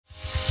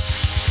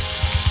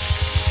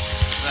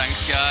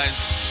Thanks, guys.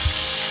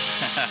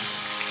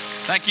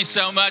 Thank you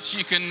so much.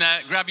 You can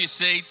grab your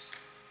seat.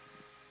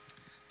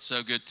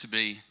 So good to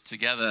be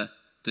together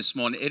this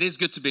morning. It is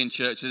good to be in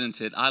church, isn't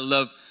it? I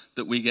love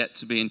that we get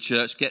to be in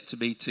church, get to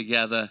be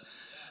together.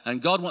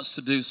 And God wants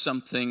to do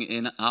something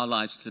in our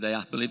lives today.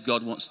 I believe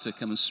God wants to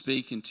come and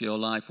speak into your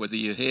life, whether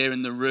you're here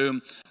in the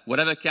room,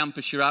 whatever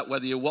campus you're at,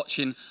 whether you're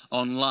watching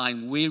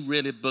online. We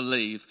really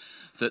believe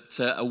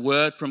that a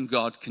word from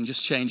God can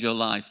just change your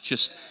life,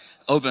 just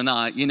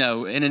overnight, in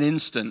an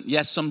instant.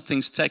 Yes, some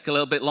things take a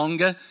little bit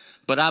longer,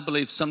 but I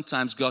believe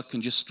sometimes God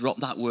can just drop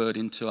that word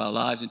into our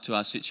lives, into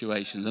our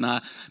situations.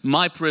 And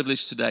my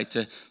privilege today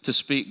to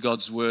speak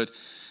God's word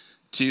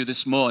to you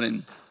this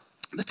morning.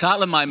 The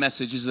title of my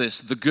message is this: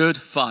 The Good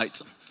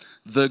Fight.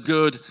 The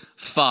Good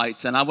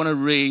Fight. And I want to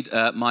read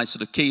my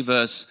sort of key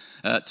verse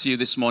to you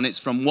this morning. It's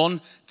from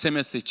 1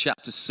 Timothy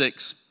chapter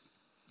 6,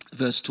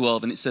 verse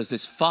 12. And it says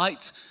this: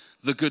 Fight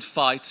the good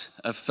fight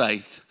of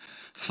faith.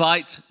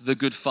 Fight the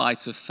good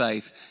fight of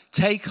faith.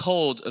 Take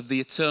hold of the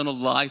eternal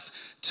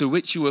life to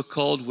which you were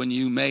called when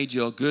you made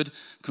your good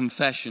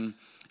confession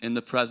in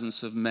the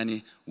presence of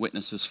many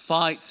witnesses.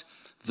 Fight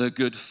the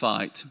good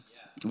fight.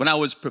 When I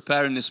was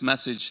preparing this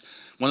message,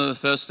 one of the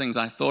first things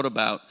I thought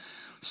about,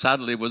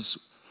 sadly, was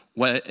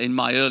in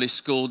my early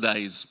school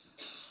days.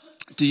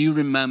 Do you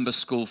remember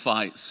school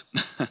fights?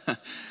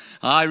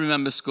 I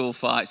remember school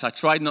fights. I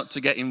tried not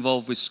to get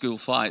involved with school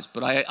fights,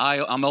 but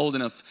I'm old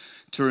enough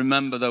to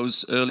remember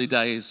those early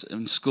days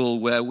in school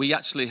where we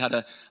actually had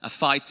a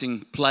fighting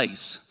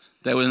place.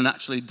 There was an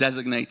actually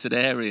designated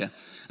area,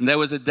 and there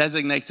was a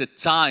designated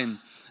time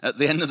at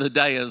the end of the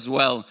day as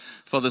well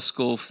for the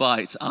school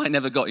fight. I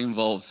never got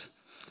involved.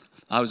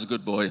 I was a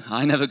good boy.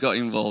 I never got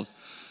involved.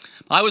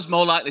 I was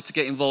more likely to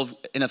get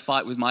involved in a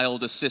fight with my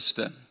older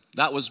sister.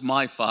 That was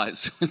my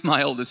fights with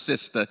my older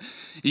sister.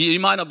 You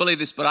might not believe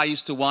this, but I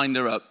used to wind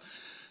her up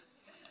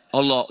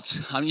a lot.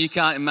 I mean, you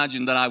can't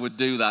imagine that I would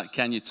do that,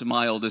 can you, to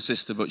my older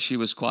sister, but she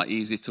was quite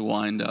easy to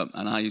wind up,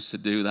 and I used to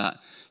do that.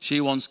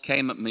 She once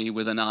came at me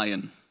with an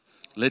iron,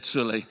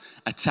 literally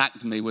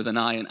attacked me with an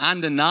iron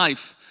and a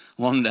knife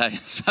one day.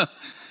 So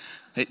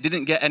it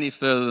didn't get any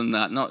further than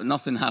that.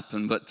 Nothing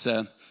happened, but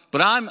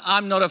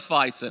I'm not a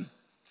fighter.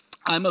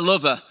 I'm a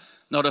lover,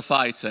 not a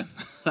fighter.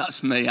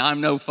 That's me. I'm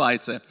no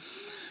fighter.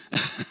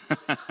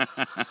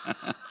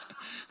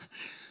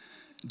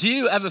 Do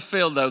you ever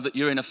feel, though, that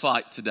you're in a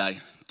fight today?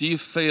 Do you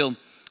feel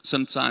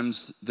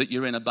sometimes that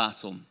you're in a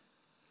battle?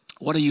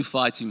 What are you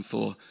fighting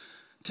for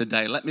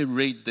today? Let me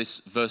read this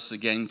verse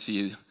again to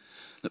you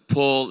that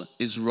Paul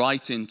is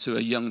writing to a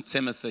young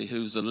Timothy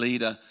who's a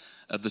leader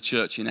of the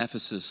church in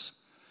Ephesus.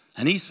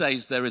 And he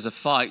says there is a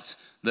fight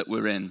that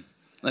we're in.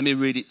 Let me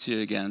read it to you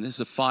again. This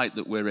is a fight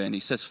that we're in. He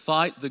says,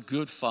 fight the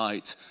good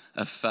fight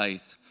of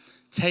faith.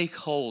 Take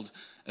hold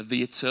of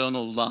the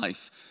eternal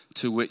life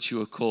to which you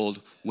were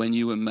called when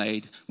you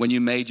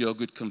made your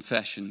good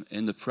confession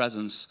in the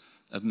presence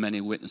of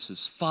many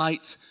witnesses.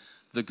 Fight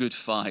the good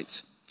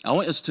fight. I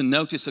want us to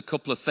notice a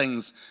couple of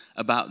things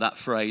about that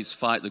phrase,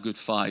 fight the good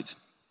fight.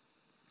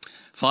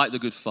 Fight the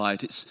good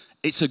fight.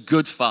 It's a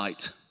good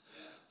fight.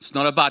 It's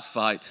not a bad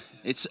fight.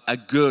 It's a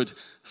good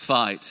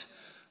fight.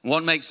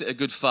 What makes it a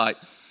good fight?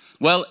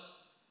 Well,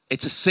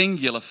 it's a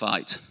singular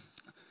fight.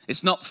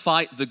 It's not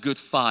fight the good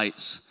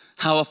fights.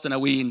 How often are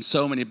we in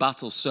so many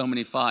battles, so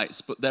many fights,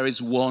 but there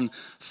is one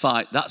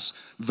fight. That's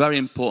very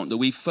important, that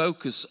we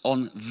focus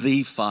on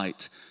the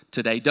fight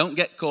today. Don't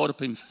get caught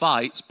up in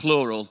fights,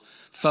 plural.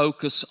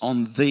 Focus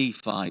on the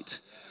fight.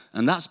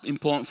 And that's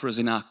important for us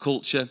in our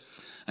culture.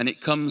 And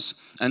it comes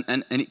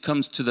it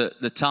comes to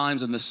the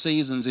times and the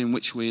seasons in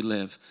which we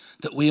live,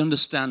 that we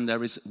understand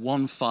there is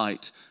one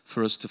fight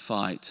for us to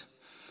fight.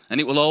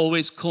 And it will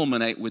always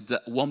culminate with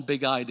that one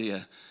big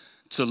idea: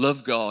 to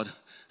love God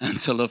and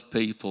to love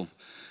people.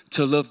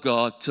 To love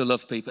God, to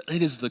love people.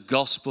 It is the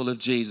gospel of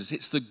Jesus.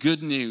 It's the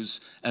good news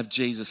of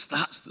Jesus.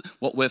 That's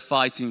what we're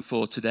fighting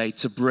for today,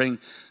 to bring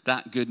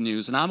that good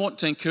news. And I want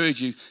to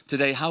encourage you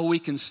today how we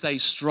can stay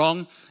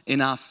strong in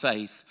our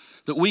faith,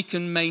 that we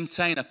can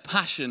maintain a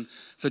passion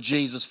for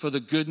Jesus, for the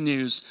good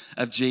news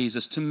of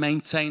Jesus, to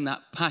maintain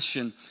that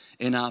passion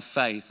in our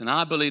faith. And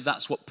I believe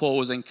that's what Paul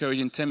was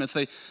encouraging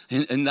Timothy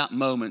in that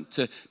moment,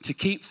 to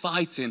keep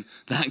fighting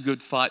that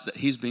good fight that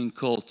he's been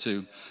called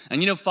to.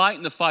 And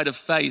fighting the fight of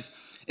faith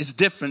is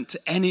different to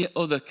any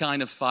other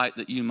kind of fight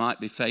that you might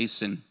be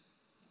facing.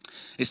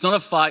 It's not a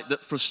fight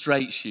that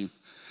frustrates you.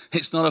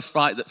 It's not a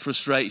fight that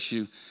frustrates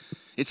you.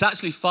 It's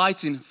actually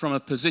fighting from a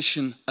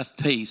position of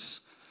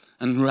peace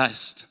and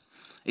rest.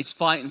 It's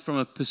fighting from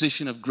a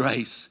position of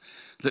grace,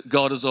 that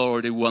God has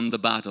already won the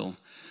battle,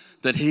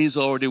 that he's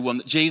already won,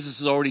 that Jesus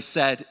has already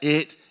said,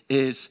 it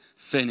is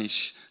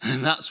finished.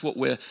 And that's what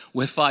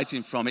we're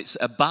fighting from. It's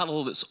a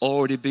battle that's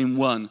already been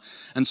won.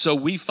 And so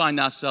we find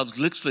ourselves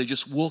literally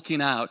just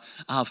walking out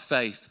our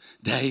faith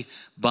day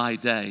by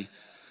day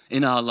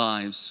in our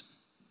lives.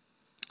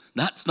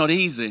 That's not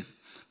easy,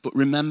 but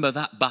remember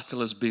that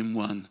battle has been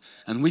won.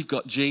 And we've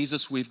got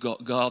Jesus, we've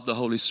got God, the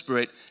Holy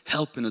Spirit,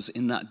 helping us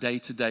in that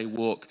day-to-day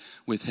walk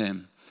with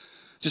him.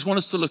 Just want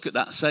us to look at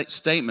that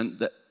statement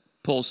that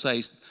Paul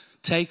says,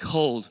 take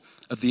hold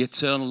of the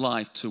eternal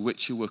life to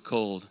which you were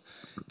called.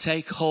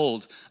 Take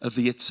hold of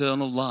the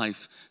eternal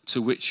life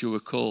to which you were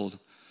called.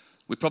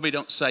 We probably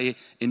don't say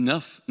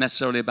enough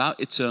necessarily about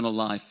eternal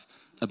life,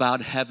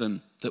 about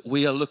heaven, that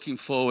we are looking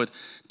forward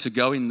to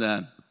going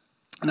there.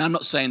 And I'm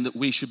not saying that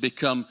we should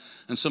become,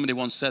 and somebody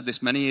once said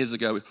this many years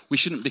ago, we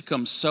shouldn't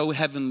become so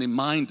heavenly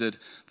minded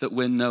that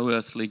we're no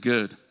earthly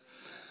good.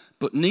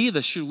 But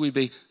neither should we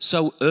be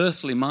so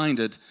earthly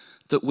minded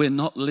that we're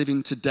not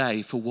living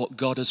today for what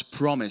God has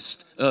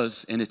promised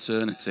us in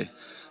eternity.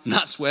 And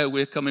that's where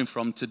we're coming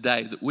from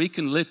today, that we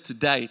can live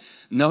today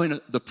knowing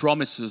the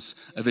promises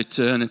of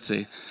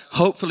eternity.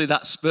 Hopefully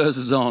that spurs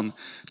us on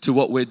to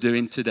what we're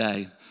doing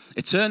today.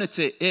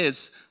 Eternity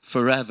is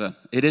forever.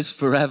 It is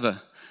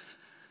forever.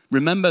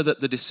 Remember that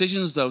the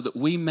decisions, though, that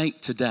we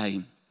make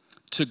today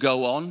to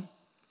go on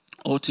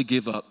or to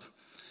give up,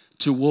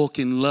 to walk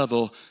in love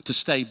or to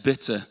stay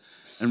bitter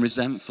and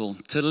resentful,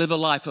 to live a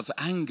life of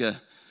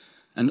anger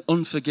and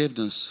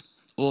unforgiveness,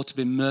 or to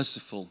be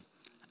merciful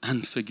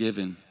and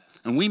forgiving.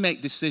 And we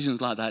make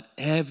decisions like that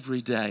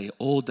every day,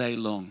 all day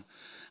long.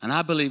 And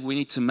I believe we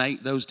need to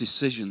make those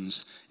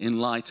decisions in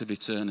light of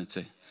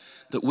eternity.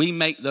 That we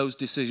make those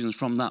decisions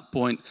from that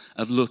point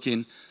of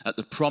looking at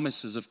the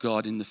promises of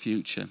God in the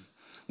future.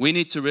 We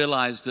need to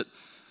realize that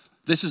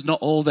this is not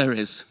all there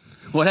is.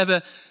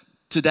 Whatever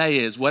today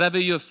is, whatever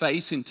you're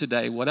facing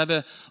today,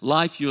 whatever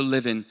life you're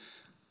living,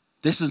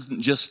 this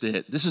isn't just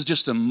it. This is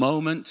just a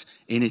moment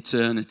in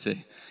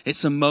eternity.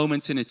 It's a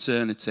moment in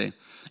eternity,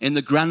 in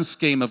the grand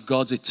scheme of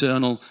God's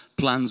eternal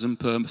plans and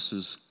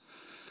purposes.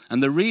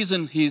 And the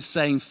reason he's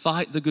saying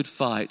fight the good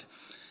fight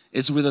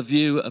is with a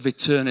view of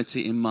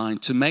eternity in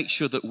mind, to make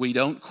sure that we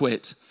don't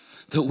quit,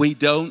 that we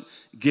don't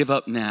give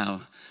up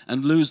now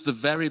and lose the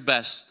very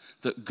best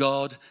that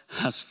God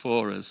has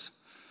for us.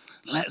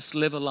 Let's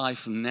live a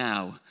life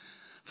now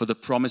for the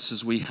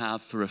promises we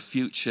have for a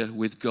future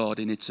with God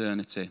in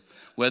eternity,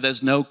 where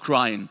there's no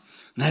crying,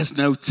 there's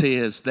no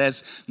tears,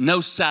 there's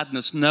no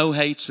sadness, no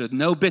hatred,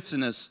 no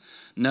bitterness,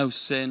 no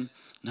sin,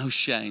 no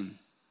shame.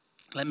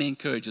 Let me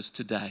encourage us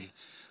today,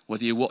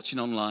 whether you're watching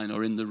online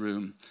or in the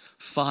room,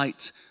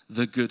 fight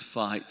the good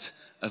fight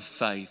of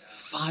faith.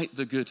 Fight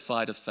the good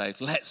fight of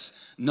faith. Let's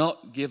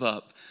not give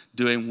up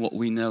doing what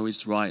we know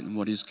is right and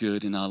what is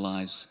good in our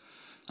lives.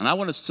 And I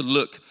want us to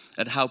look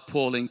at how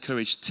Paul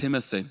encouraged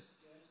Timothy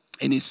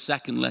in his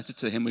second letter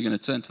to him. We're going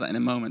to turn to that in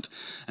a moment.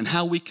 And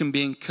how we can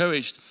be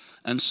encouraged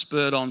and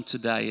spurred on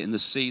today in the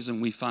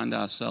season we find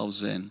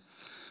ourselves in.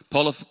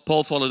 Paul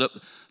followed up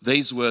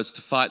these words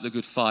to fight the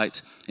good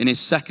fight in his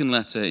second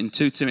letter in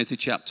 2 Timothy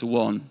chapter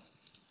 1. I'm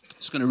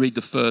just going to read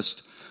the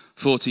first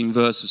 14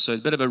 verses. So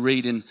it's a bit of a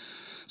reading,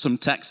 some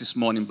text this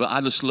morning, but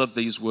I just love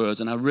these words,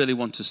 and I really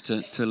want us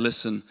to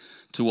listen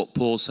to what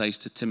Paul says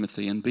to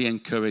Timothy and be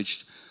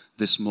encouraged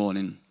this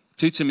morning.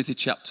 2 Timothy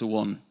chapter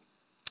 1,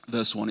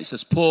 verse 1, it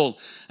says, Paul,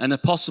 an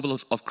apostle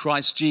of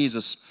Christ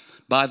Jesus,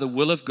 by the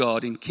will of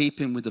God, in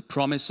keeping with the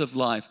promise of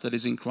life that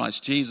is in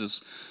Christ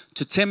Jesus,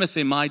 to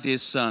Timothy, my dear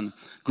son,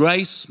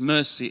 grace,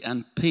 mercy,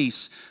 and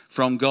peace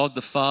from God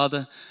the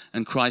Father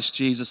and Christ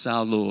Jesus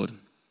our Lord.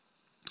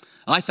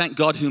 I thank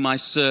God whom I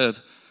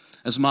serve,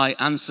 as my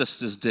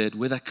ancestors did,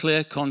 with a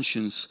clear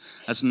conscience,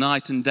 as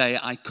night and day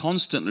I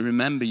constantly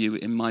remember you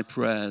in my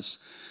prayers.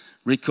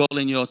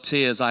 Recalling your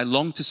tears, I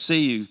long to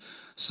see you,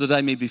 so that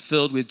I may be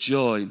filled with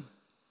joy.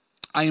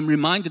 I am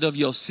reminded of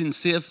your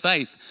sincere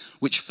faith,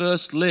 which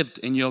first lived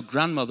in your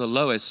grandmother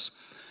Lois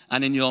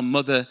and in your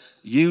mother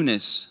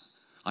Eunice.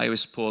 I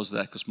always pause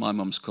there because my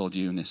mum's called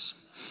Eunice.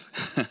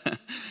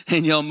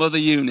 In your mother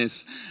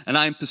Eunice, and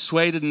I am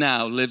persuaded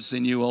now lives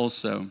in you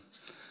also.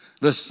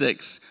 Verse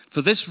 6,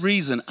 for this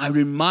reason I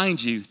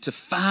remind you to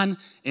fan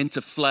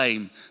into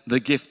flame the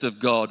gift of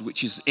God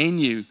which is in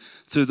you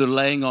through the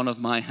laying on of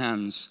my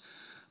hands.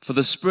 For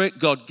the Spirit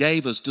God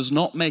gave us does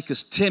not make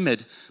us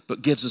timid,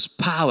 but gives us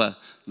power,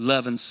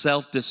 love, and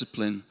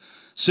self-discipline.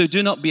 So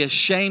do not be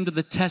ashamed of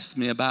the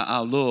testimony about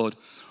our Lord,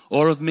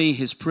 or of me,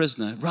 his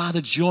prisoner. Rather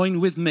join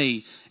with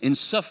me in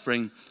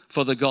suffering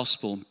for the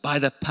gospel by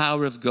the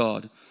power of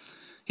God.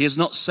 He has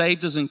not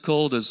saved us and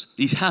called us.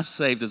 He has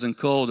saved us and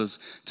called us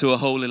to a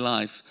holy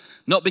life,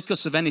 not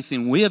because of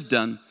anything we have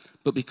done,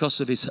 but because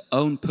of his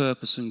own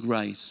purpose and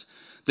grace.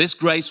 This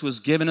grace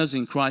was given us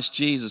in Christ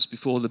Jesus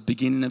before the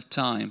beginning of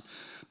time,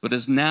 but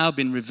has now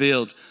been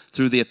revealed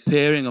through the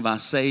appearing of our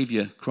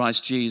Savior,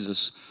 Christ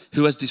Jesus,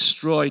 who has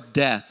destroyed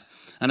death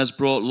and has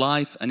brought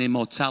life and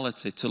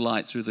immortality to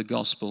light through the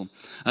gospel.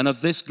 And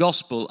of this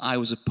gospel I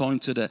was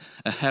appointed a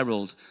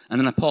herald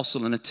and an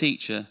apostle and a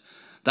teacher.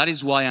 That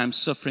is why I am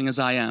suffering as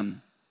I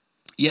am.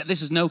 Yet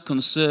this is no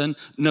concern,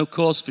 no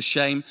cause for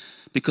shame,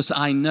 because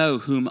I know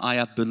whom I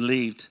have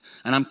believed,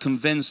 and I'm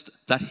convinced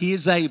that he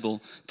is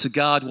able to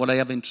guard what I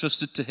have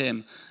entrusted to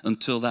him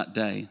until that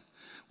day.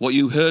 What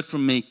you heard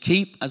from me,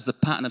 keep as the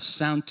pattern of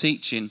sound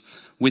teaching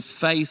with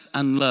faith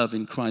and love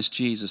in Christ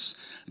Jesus.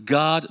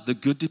 Guard the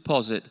good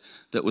deposit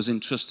that was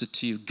entrusted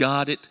to you.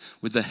 Guard it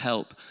with the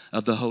help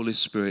of the Holy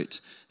Spirit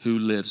who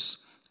lives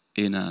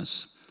in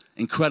us.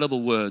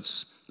 Incredible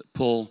words that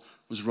Paul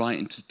was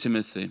writing to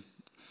Timothy.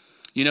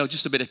 You know,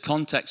 just a bit of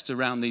context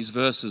around these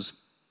verses.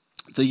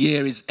 The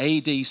year is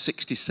AD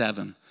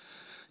 67.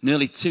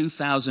 Nearly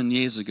 2,000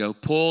 years ago,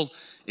 Paul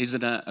is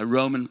in a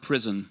Roman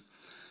prison.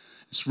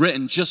 It's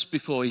written just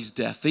before his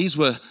death. These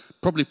were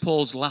probably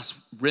Paul's last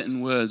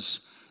written words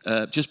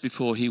just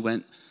before he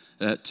went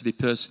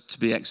to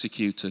be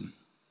executed.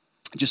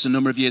 Just a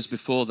number of years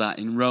before that,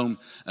 in Rome,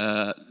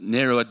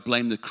 Nero had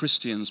blamed the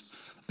Christians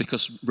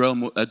because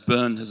Rome had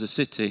burned as a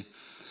city.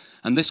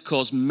 And this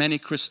caused many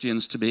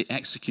Christians to be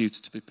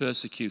executed, to be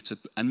persecuted.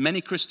 And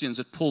many Christians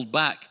had pulled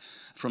back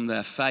from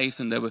their faith,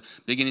 and they were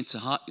beginning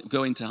to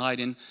go into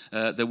hiding.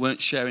 They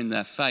weren't sharing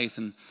their faith.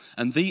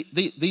 And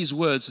these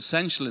words,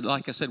 essentially,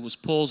 like I said, was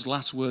Paul's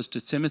last words to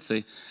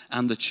Timothy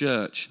and the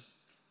church.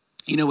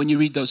 You know, when you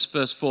read those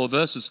first 4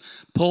 verses,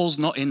 Paul's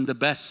not in the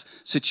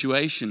best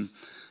situation,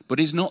 but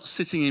he's not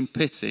sitting in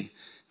pity.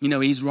 You know,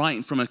 he's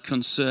writing from a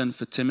concern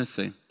for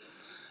Timothy.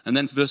 And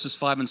then verses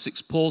 5 and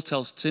 6, Paul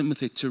tells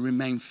Timothy to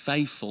remain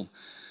faithful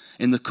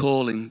in the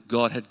calling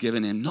God had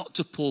given him, not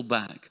to pull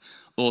back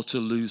or to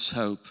lose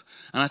hope.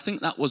 And I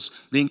think that was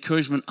the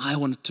encouragement I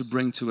wanted to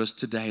bring to us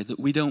today, that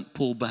we don't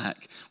pull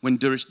back when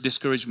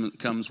discouragement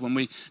comes, when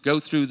we go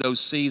through those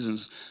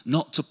seasons,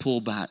 not to pull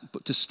back,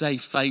 but to stay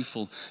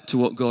faithful to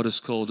what God has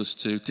called us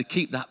to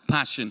keep that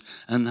passion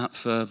and that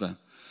fervor.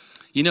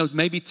 You know,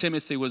 maybe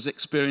Timothy was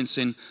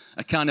experiencing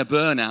a kind of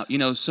burnout. You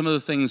know, some of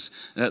the things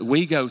that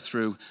we go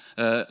through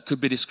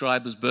could be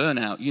described as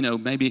burnout. You know,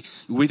 maybe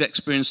we've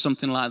experienced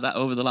something like that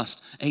over the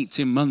last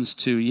 18 months,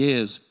 2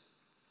 years.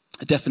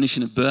 A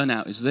definition of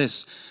burnout is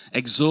this: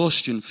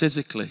 exhaustion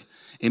physically,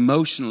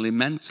 emotionally,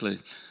 mentally,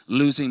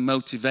 losing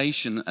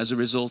motivation as a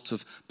result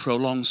of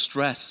prolonged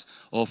stress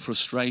or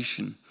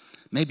frustration.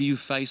 Maybe you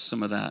face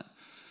some of that.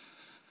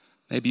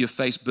 Maybe you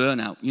face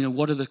burnout. You know,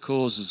 what are the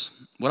causes?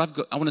 I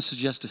want to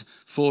suggest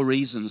 4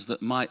 reasons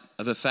that might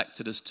have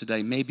affected us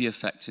today, may be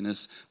affecting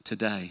us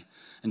today,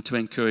 and to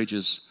encourage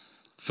us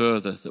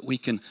further, that we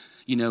can,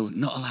 you know,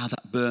 not allow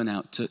that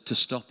burnout to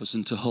stop us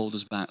and to hold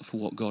us back for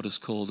what God has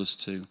called us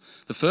to.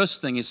 The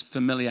first thing is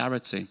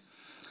familiarity.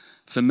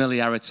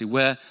 Familiarity,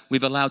 where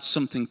we've allowed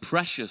something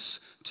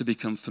precious to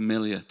become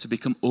familiar, to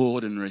become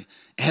ordinary,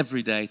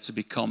 every day to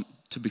become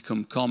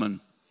common.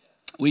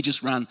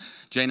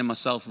 Jane and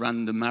myself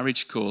ran the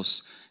marriage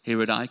course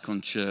here at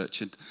Icon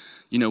Church. And,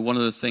 you know, one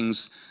of the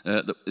things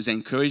that is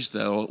encouraged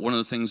there, or one of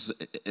the things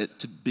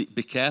to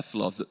be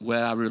careful of, that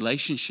where our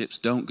relationships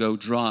don't go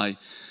dry,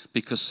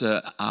 because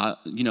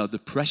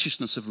the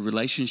preciousness of a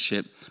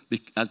relationship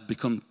has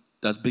begun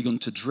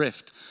to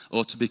drift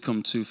or to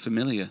become too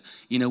familiar.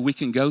 You know, we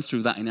can go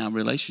through that in our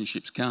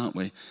relationships, can't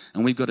we?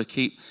 And we've got to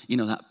keep, you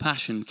know, that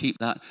passion, keep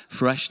that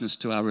freshness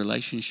to our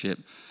relationship.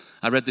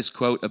 I read this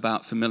quote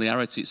about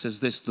familiarity. It says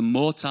this: the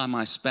more time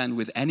I spend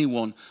with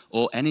anyone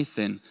or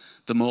anything,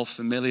 the more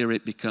familiar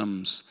it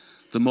becomes.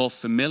 The more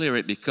familiar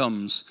it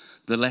becomes,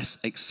 the less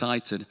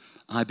excited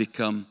I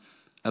become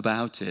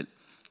about it.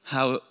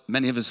 How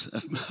many of us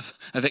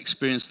have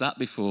experienced that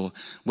before,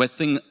 where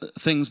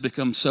things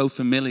become so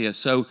familiar,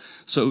 so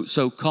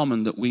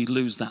common, that we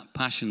lose that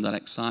passion, that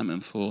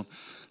excitement for.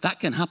 That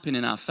can happen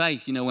in our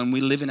faith, you know, when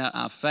we're living out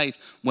our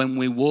faith, when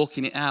we're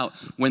walking it out,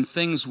 when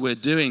things we're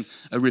doing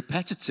are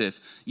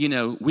repetitive. You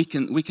know, we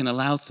can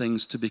allow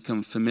things to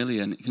become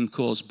familiar, and it can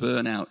cause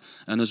burnout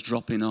and us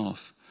dropping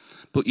off.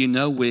 But you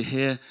know, we're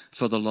here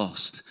for the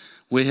lost.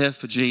 We're here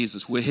for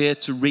Jesus. We're here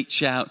to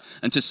reach out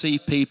and to see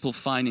people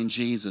finding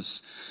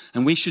Jesus.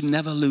 And we should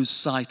never lose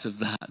sight of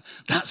that.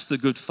 That's the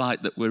good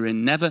fight that we're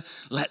in. Never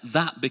let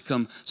that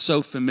become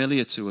so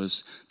familiar to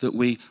us that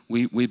we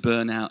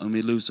burn out and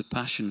we lose a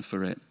passion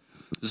for it.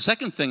 The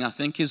second thing, I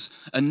think, is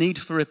a need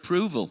for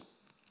approval.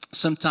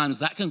 Sometimes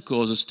that can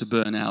cause us to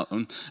burn out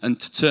and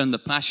to turn the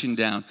passion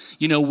down.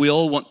 You know, we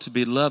all want to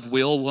be loved.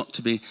 We all want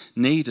to be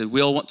needed.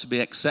 We all want to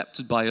be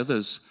accepted by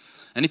others.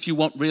 And if you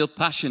want real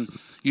passion,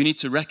 you need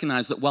to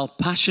recognize that while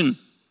passion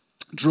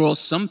draws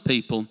some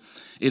people,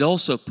 it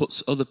also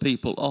puts other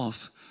people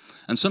off.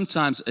 And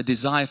sometimes a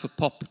desire for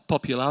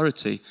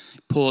popularity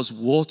pours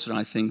water,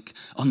 I think,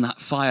 on that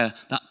fire,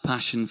 that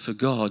passion for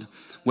God,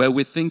 where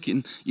we're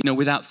thinking, you know,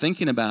 without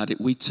thinking about it,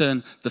 we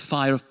turn the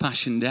fire of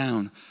passion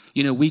down.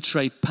 You know, we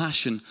trade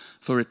passion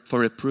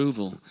for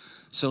approval.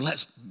 So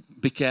let's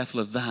be careful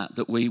of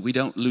that we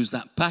don't lose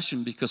that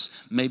passion because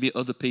maybe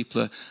other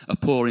people are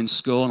pouring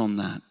scorn on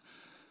that.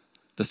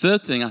 The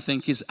third thing, I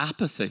think, is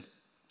apathy.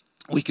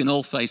 We can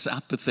all face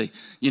apathy.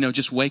 You know,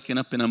 just waking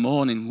up in the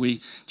morning,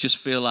 we just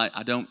feel like,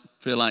 I don't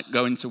feel like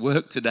going to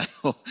work today.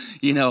 Or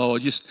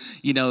just,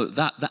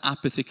 that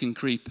apathy can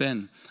creep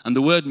in. And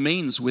the word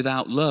means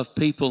without love.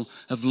 People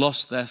have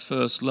lost their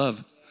first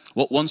love.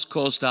 What once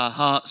caused our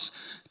hearts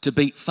to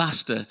beat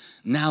faster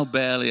now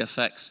barely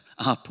affects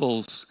our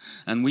pulse.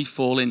 And we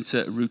fall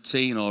into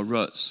routine or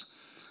ruts.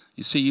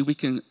 You see, we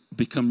can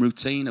become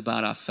routine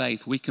about our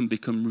faith. We can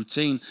become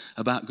routine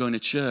about going to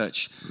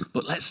church.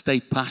 But let's stay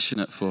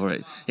passionate for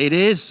it. It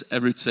is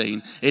a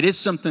routine. It is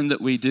something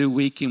that we do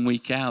week in,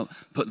 week out.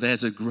 But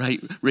there's a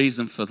great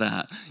reason for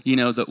that.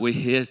 That we're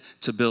here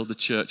to build the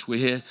church. We're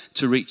here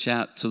to reach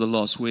out to the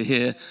lost. We're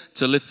here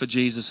to live for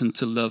Jesus and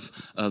to love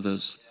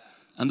others.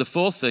 And the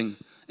fourth thing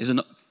is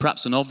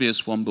perhaps an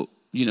obvious one, but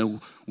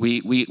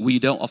we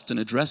don't often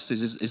address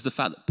this, is the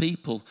fact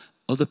that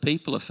other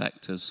people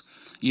affect us.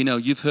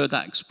 You've heard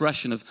that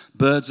expression of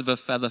birds of a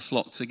feather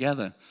flock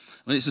together.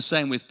 And it's the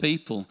same with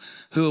people.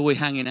 Who are we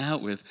hanging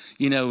out with?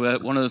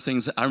 One of the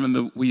things that I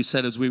remember we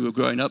said as we were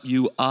growing up,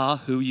 you are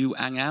who you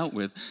hang out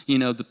with.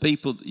 The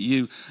people that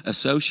you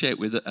associate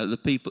with are the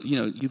people,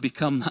 you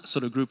become that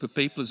sort of group of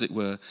people, as it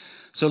were.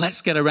 So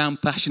let's get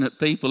around passionate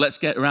people. Let's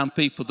get around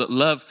people that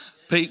love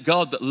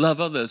God, that love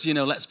others.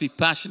 Let's be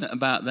passionate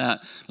about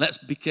that. Let's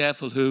be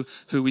careful who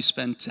we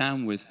spend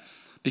time with.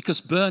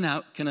 Because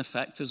burnout can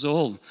affect us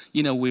all.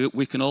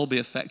 We can all be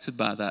affected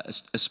by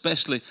that,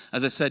 especially,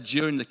 as I said,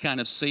 during the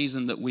kind of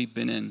season that we've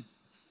been in.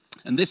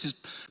 And this is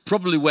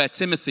probably where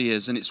Timothy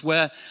is, and it's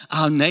where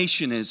our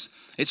nation is.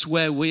 It's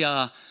where we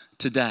are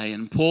today.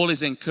 And Paul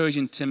is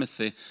encouraging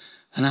Timothy,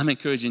 and I'm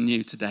encouraging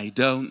you today.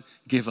 Don't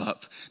give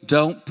up.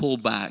 Don't pull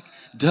back.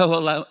 Don't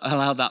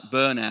allow that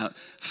burnout.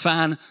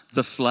 Fan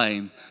the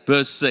flame.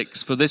 Verse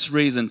 6, for this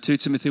reason, 2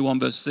 Timothy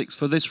 1 verse 6,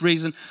 for this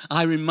reason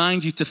I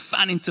remind you to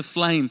fan into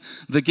flame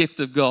the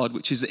gift of God,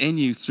 which is in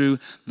you through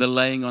the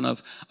laying on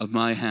of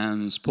my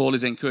hands. Paul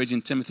is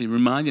encouraging Timothy,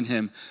 reminding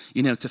him,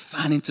 to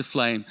fan into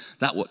flame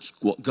that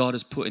what God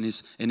has put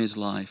in his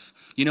life.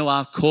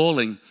 Our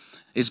calling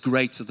is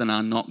greater than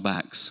our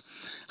knockbacks.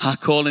 Our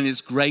calling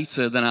is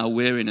greater than our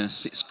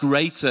weariness. It's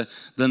greater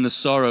than the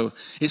sorrow.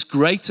 It's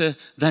greater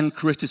than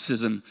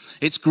criticism.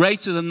 It's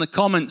greater than the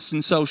comments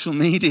in social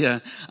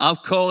media. Our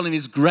calling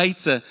is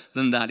greater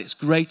than that. It's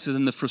greater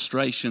than the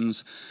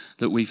frustrations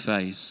that we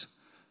face.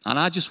 And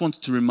I just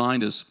wanted to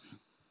remind us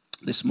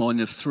this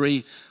morning of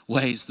 3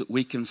 ways that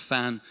we can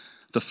fan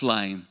the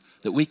flame,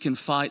 that we can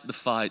fight the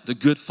fight, the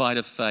good fight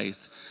of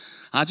faith.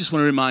 I just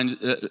want to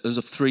remind us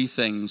of 3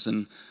 things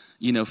and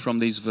from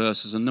these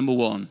verses. And number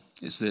 1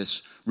 is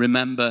this: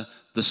 remember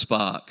the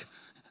spark.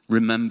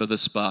 Remember the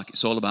spark.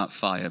 It's all about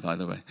fire, by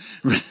the way.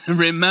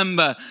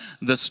 Remember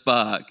the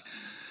spark.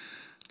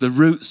 The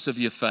roots of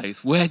your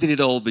faith. Where did it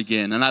all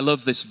begin? And I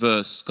love this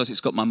verse because it's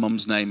got my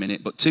mum's name in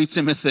it. But 2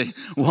 Timothy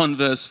 1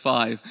 verse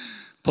 5,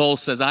 Paul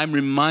says, I'm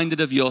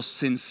reminded of your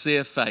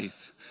sincere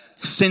faith,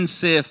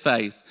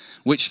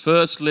 which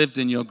first lived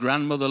in your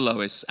grandmother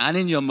Lois and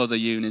in your mother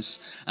Eunice,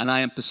 and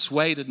I am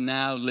persuaded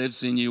now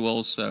lives in you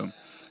also.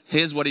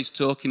 Here's what he's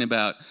talking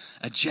about: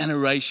 a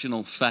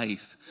generational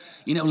faith.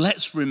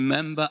 Let's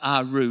remember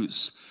our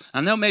roots. I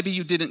know maybe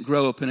you didn't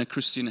grow up in a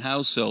Christian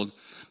household,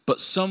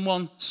 but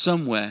someone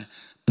somewhere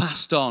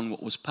passed on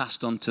what was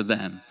passed on to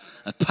them.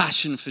 A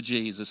passion for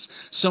Jesus.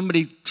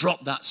 Somebody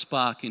dropped that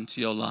spark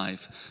into your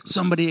life.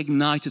 Somebody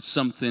ignited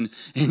something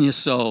in your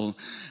soul.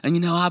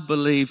 And I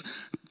believe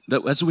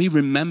that as we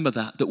remember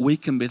that we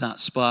can be that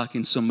spark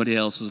in somebody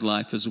else's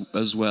life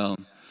as well.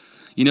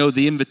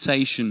 The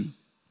invitation,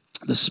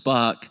 the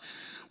spark.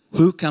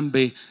 Who can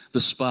be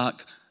the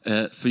spark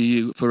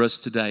for us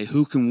today?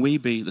 Who can we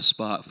be the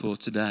spark for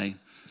today?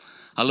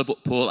 I love what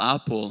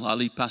our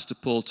lead pastor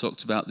Paul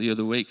talked about the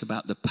other week,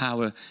 about the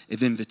power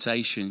of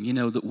invitation.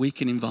 That we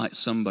can invite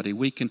somebody.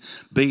 We can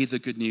be the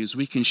good news.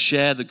 We can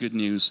share the good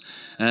news.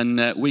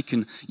 And we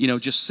can,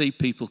 just see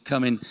people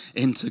coming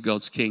into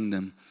God's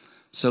kingdom.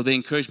 So the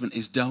encouragement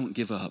is don't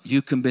give up.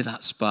 You can be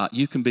that spark.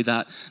 You can be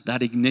that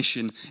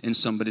ignition in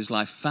somebody's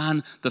life.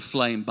 Fan the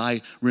flame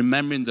by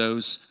remembering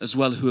those as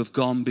well who have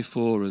gone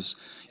before us.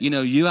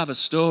 You have a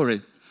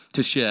story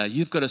to share.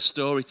 You've got a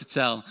story to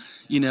tell,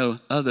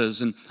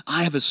 others. And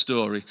I have a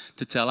story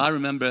to tell. I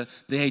remember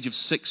the age of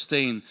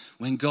 16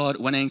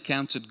 when I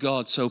encountered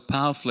God so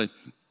powerfully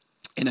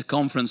in a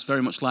conference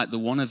very much like the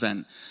One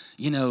event.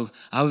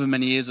 However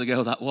many years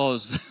ago that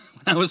was,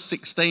 when I was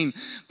 16.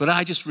 But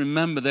I just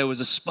remember there was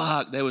a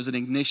spark, there was an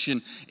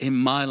ignition in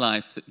my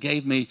life that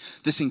gave me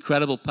this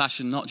incredible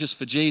passion, not just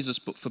for Jesus,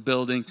 but for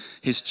building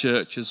his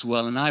church as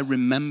well. And I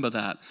remember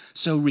that.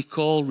 So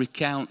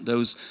recount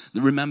those,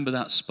 remember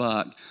that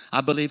spark.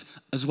 I believe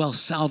as well,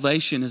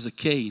 salvation is a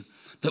key,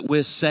 that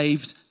we're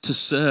saved to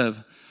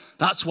serve.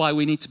 That's why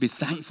we need to be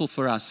thankful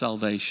for our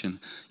salvation.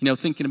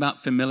 Thinking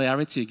about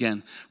familiarity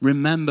again.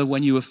 Remember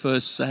when you were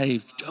first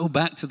saved. Go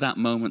back to that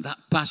moment, that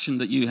passion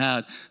that you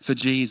had for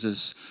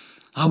Jesus.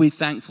 Are we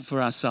thankful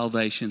for our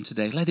salvation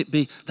today? Let it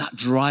be that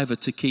driver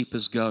to keep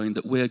us going,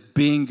 that we're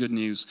being good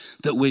news,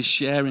 that we're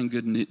sharing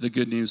the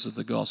good news of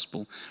the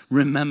gospel.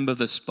 Remember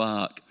the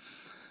spark.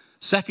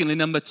 Secondly,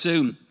 number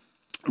 2,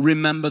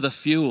 remember the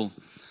fuel.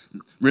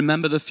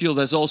 Remember the fuel.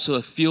 There's also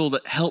a fuel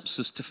that helps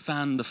us to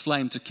fan the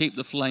flame, to keep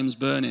the flames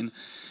burning.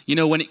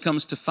 When it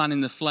comes to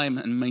fanning the flame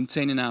and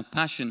maintaining our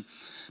passion,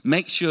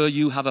 make sure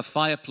you have a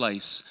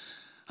fireplace.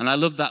 And I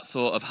love that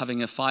thought of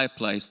having a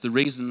fireplace. The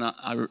reason that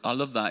I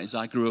love that is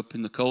I grew up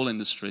in the coal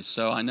industry,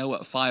 so I know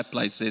what a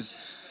fireplace is.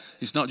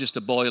 It's not just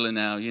a boiler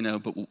now,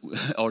 but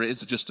or it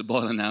is just a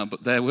boiler now.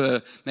 But there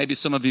were, maybe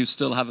some of you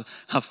still have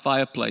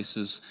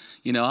fireplaces.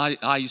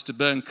 I used to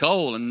burn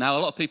coal, and now a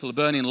lot of people are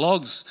burning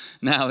logs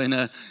now in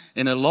a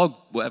log,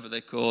 whatever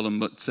they call them.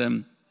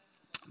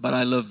 But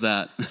I love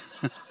that.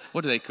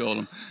 What do they call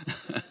them?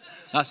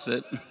 That's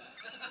it.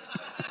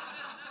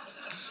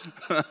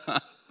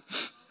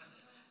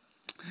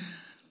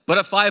 But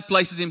a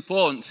fireplace is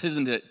important,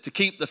 isn't it? To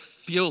keep the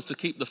fuel, to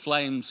keep the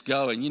flames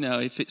going.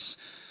 If it's,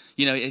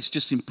 it's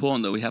just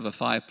important that we have a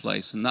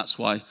fireplace. And that's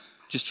why,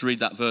 just to read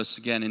that verse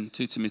again in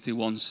 2 Timothy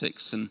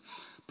 1:6, and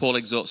Paul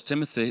exhorts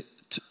Timothy,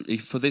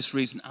 for this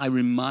reason, I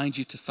remind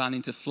you to fan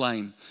into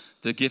flame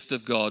the gift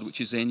of God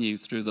which is in you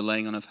through the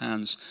laying on of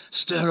hands.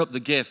 Stir up the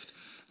gift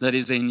that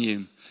is in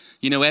you.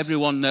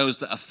 Everyone knows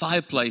that a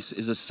fireplace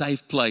is a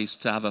safe place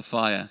to have a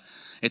fire.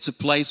 It's a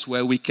place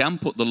where we can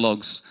put the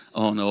logs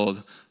on,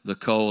 or the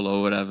coal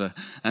or whatever.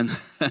 And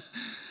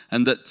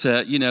and that,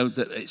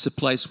 that it's a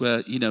place where,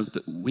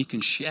 that we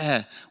can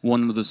share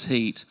one another's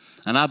heat.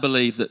 And I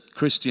believe that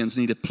Christians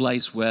need a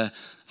place where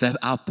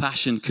our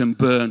passion can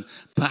burn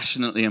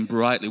passionately and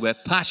brightly, where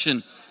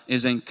passion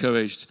is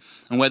encouraged,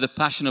 and where the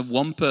passion of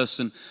one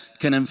person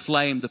can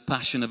inflame the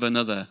passion of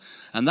another.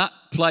 And that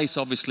place,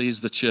 obviously,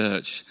 is the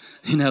church.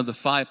 The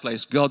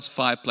fireplace, God's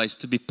fireplace,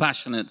 to be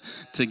passionate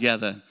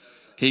together.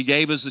 He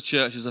gave us the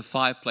church as a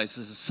fireplace,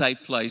 as a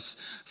safe place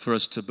for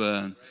us to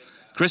burn.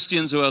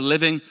 Christians who are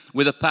living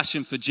with a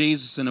passion for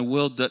Jesus in a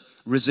world that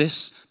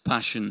resists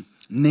passion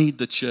need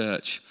the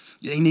church.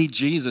 They need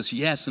Jesus,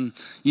 yes,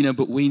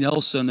 but we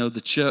also know the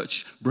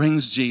church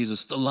brings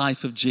Jesus, the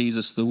life of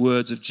Jesus, the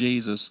words of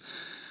Jesus.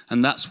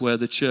 And that's where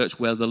the church,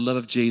 where the love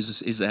of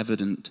Jesus is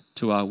evident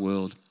to our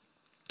world.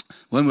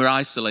 When we're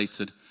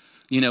isolated,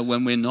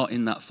 when we're not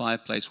in that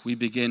fireplace, we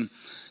begin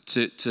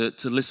to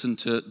listen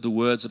to the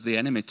words of the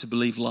enemy, to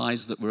believe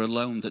lies that we're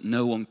alone, that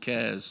no one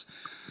cares,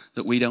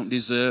 that we don't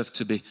deserve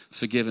to be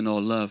forgiven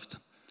or loved.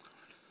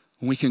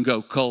 We can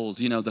go cold,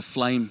 the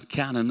flame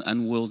can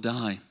and will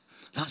die.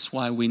 That's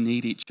why we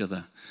need each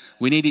other.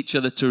 We need each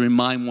other to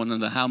remind one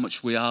another how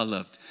much we are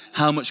loved,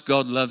 how much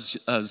God loves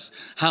us,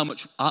 how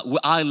much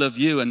I love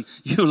you and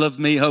you love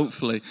me,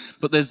 hopefully.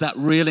 But there's that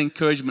real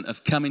encouragement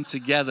of coming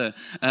together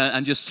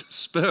and just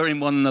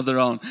spurring one another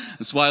on.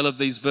 That's why I love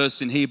these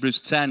verses in Hebrews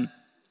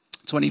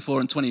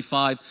 10:24 and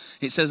 25.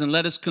 It says, and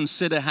let us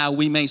consider how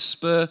we may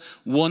spur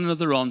one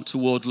another on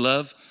toward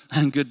love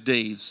and good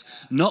deeds,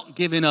 not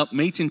giving up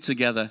meeting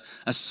together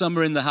as some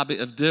are in the habit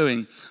of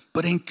doing,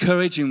 but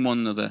encouraging one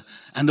another,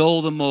 and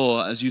all the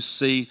more as you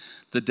see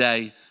the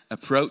day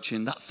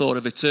approaching. That thought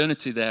of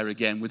eternity there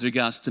again with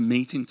regards to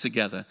meeting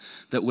together,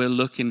 that we're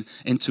looking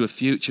into a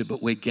future,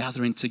 but we're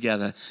gathering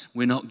together.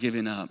 We're not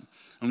giving up.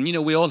 And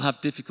we all have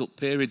difficult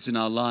periods in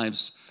our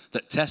lives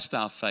that test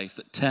our faith,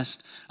 that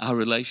test our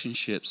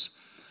relationships.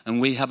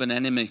 And we have an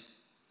enemy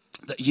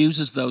that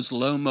uses those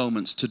low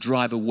moments to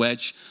drive a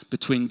wedge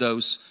between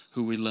those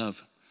who we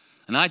love.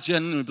 And I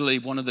genuinely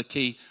believe one of the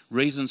key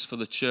reasons for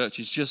the church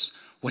is just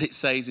what it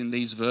says in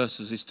these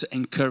verses, is to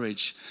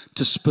encourage,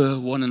 to spur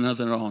one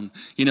another on.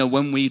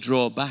 When we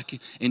draw back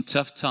in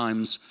tough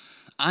times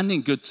and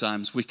in good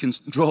times, we can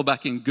draw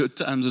back in good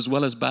times as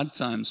well as bad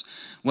times.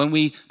 When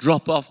we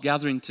drop off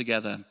gathering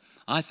together,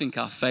 I think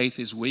our faith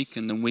is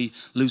weakened and we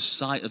lose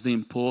sight of the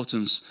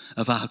importance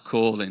of our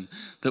calling,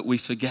 that we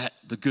forget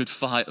the good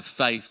fight of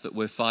faith that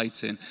we're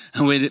fighting.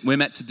 And we're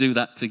meant to do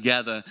that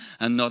together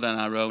and not on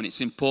our own.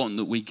 It's important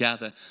that we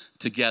gather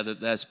together.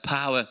 There's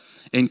power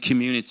in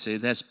community.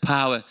 There's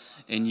power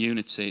in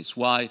unity. It's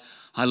why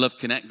I love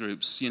connect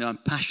groups. I'm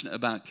passionate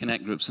about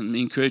connect groups, and I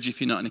encourage you, if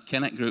you're not in a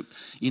connect group,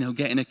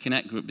 get in a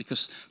connect group,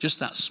 because just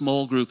that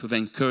small group of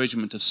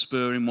encouragement, of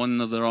spurring one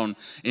another on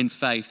in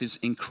faith is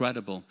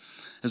incredible.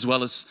 As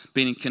well as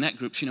being in connect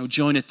groups,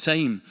 join a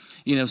team,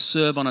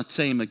 serve on a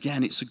team.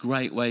 Again, it's a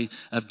great way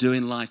of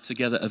doing life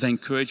together, of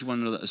encouraging one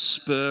another, of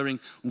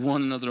spurring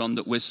one another on,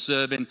 that we're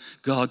serving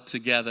God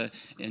together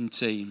in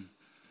team.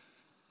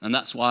 And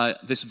that's why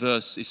this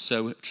verse is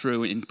so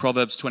true. In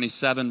Proverbs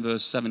 27,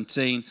 verse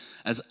 17,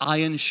 as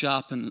iron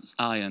sharpens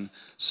iron,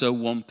 so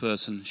one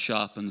person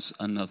sharpens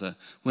another.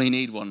 We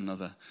need one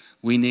another.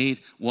 We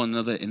need one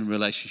another in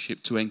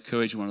relationship, to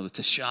encourage one another,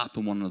 to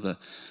sharpen one another,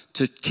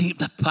 to keep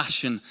the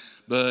passion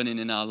burning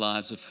in our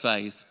lives of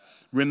faith.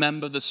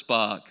 Remember the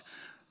spark.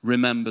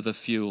 Remember the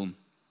fuel.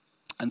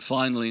 And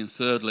finally and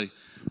thirdly,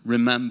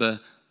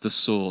 remember the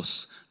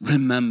source.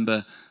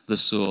 Remember the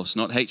source.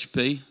 Not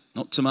HP,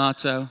 not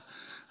tomato.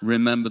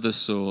 Remember the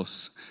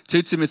source.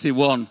 2 Timothy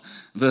 1,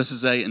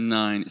 verses 8 and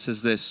 9, it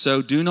says this: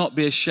 so do not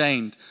be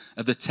ashamed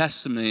of the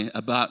testimony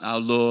about our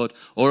Lord,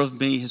 or of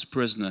me, his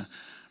prisoner.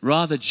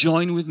 Rather,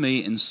 join with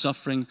me in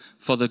suffering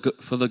for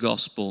the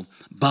gospel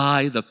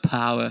by the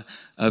power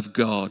of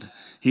God.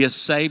 He has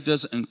saved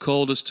us and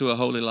called us to a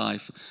holy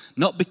life,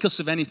 not because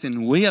of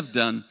anything we have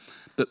done,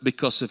 but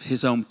because of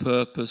his own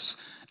purpose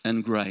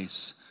and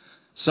grace.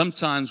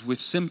 Sometimes we've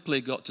simply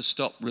got to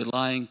stop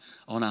relying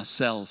on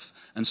ourselves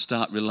and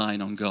start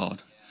relying on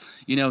God.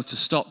 to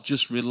stop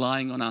just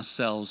relying on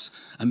ourselves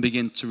and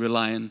begin to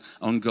rely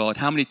on God.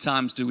 How many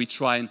times do we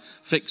try and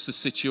fix the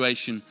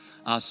situation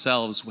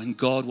ourselves when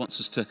God wants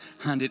us to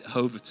hand it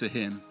over to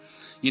him?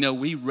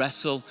 We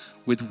wrestle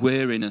with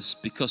weariness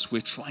because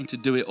we're trying to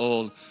do it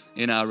all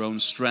in our own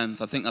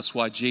strength. I think that's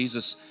why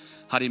Jesus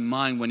had in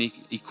mind when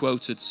he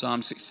quoted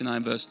Psalm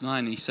 69 verse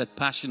 9. He said,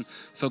 passion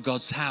for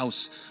God's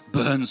house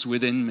burns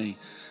within me.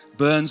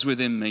 Burns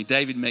within me.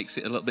 David makes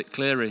it a little bit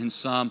clearer in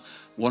Psalm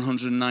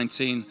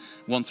 119,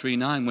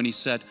 139 when he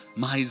said,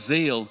 my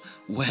zeal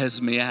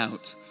wears me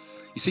out.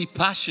 You see,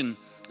 passion,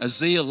 a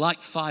zeal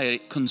like fire,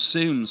 it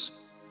consumes.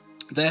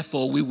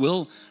 Therefore, we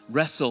will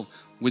wrestle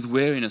with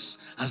weariness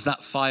as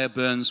that fire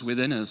burns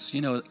within us.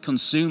 It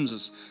consumes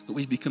us, that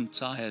we become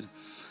tired.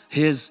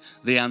 Here's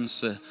the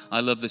answer. I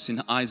love this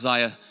in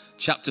Isaiah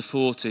chapter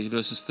 40,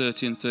 verses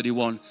 30 and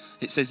 31.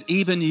 It says,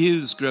 even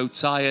youths grow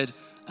tired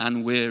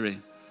and weary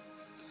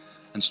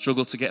and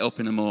struggle to get up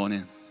in the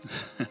morning.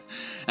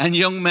 And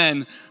young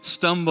men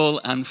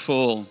stumble and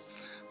fall.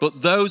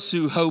 But those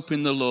who hope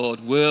in the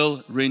Lord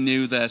will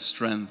renew their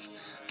strength.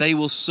 They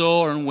will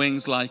soar on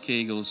wings like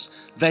eagles.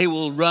 They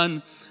will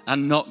run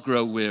and not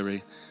grow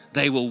weary.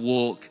 They will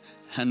walk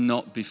and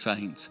not be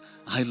faint.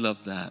 I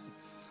love that.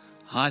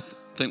 I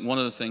think one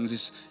of the things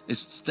is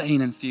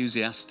staying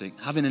enthusiastic,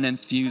 having an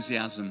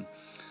enthusiasm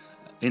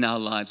in our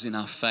lives, in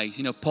our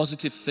faith.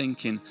 Positive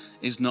thinking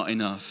is not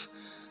enough.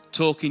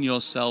 Talking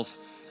yourself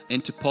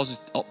into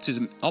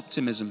positive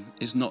optimism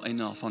is not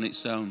enough on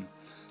its own.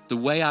 The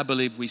way I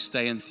believe we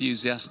stay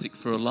enthusiastic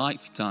for a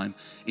lifetime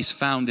is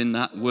found in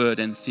that word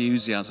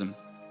enthusiasm.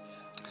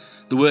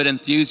 The word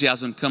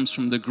enthusiasm comes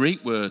from the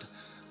Greek word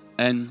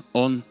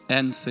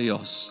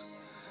entheos.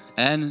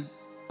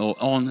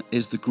 On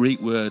is the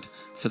Greek word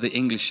for the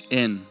English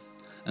in,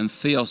 and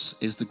theos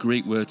is the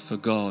Greek word for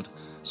God.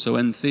 So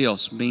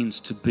entheos means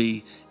to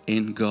be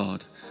in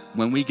God.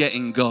 When we get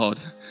in God,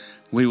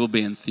 we will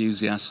be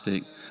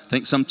enthusiastic. I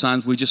think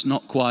sometimes we're just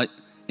not quite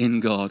in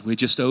God. We're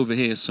just over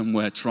here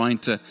somewhere trying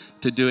to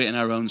do it in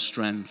our own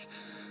strength.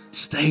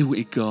 Stay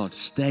with God.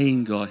 Stay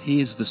in God.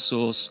 He is the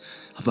source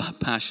of our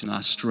passion,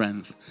 our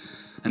strength.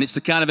 And it's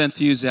the kind of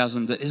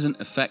enthusiasm that isn't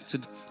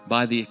affected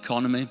by the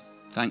economy,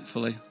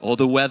 thankfully, or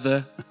the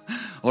weather,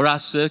 or our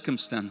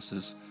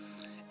circumstances.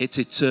 It's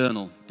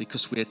eternal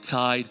because we're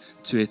tied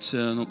to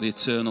the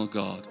eternal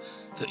God,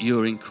 that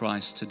you're in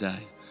Christ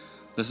today.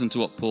 Listen to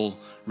what Paul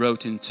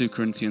wrote in 2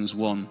 Corinthians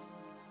 1,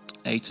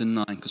 8 and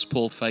 9, because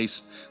Paul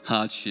faced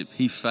hardship.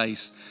 He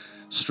faced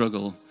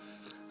struggle.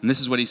 And this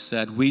is what he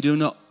said: we do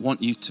not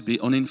want you to be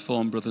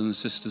uninformed, brothers and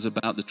sisters,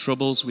 about the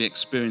troubles we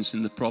experienced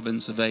in the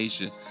province of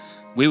Asia.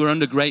 We were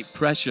under great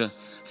pressure,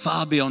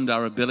 far beyond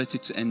our ability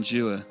to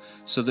endure,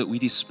 so that we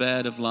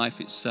despaired of life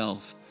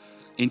itself.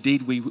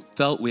 Indeed, we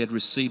felt we had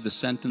received the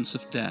sentence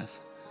of death.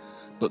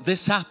 But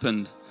this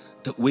happened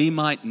that we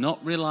might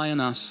not rely on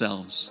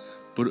ourselves,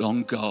 but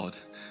on God,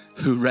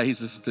 who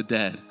raises the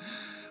dead.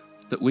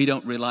 That we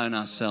don't rely on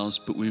ourselves,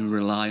 but we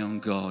rely on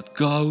God.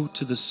 Go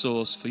to the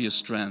source for your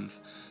strength,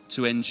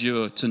 to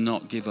endure, to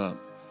not give up.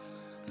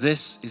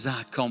 This is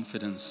our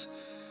confidence.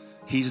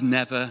 He's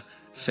never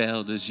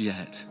failed us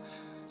yet.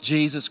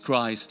 Jesus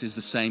Christ is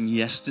the same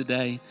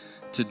yesterday,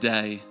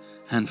 today,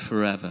 and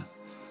forever.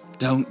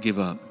 Don't give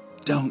up.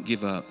 Don't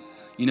give up.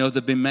 There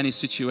have been many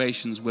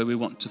situations where we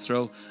want to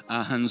throw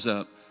our hands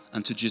up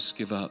and to just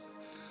give up.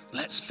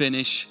 Let's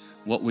finish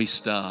what we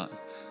start.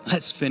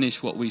 Let's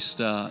finish what we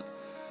start.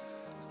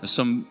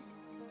 Some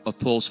of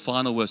Paul's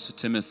final words to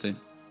Timothy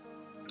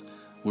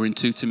were in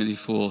 2 Timothy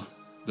 4,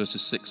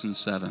 verses 6 and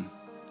 7. And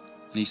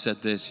he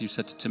said this, he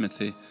said to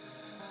Timothy,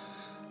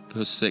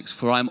 verse 6,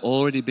 for I am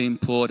already being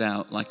poured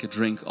out like a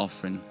drink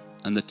offering,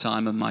 and the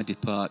time of my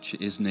departure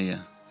is near.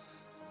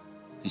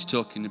 He's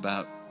talking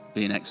about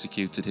being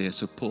executed here.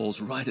 So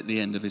Paul's right at the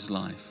end of his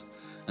life.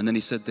 And then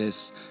he said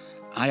this,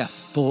 I have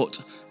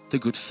fought the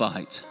good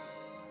fight.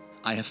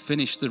 I have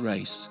finished the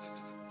race.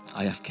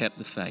 I have kept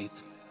the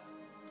faith.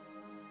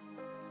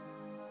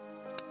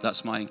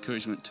 That's my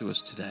encouragement to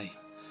us today.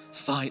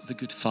 Fight the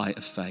good fight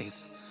of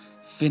faith.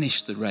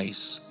 Finish the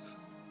race.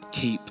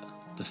 Keep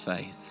the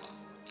faith.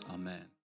 Amen.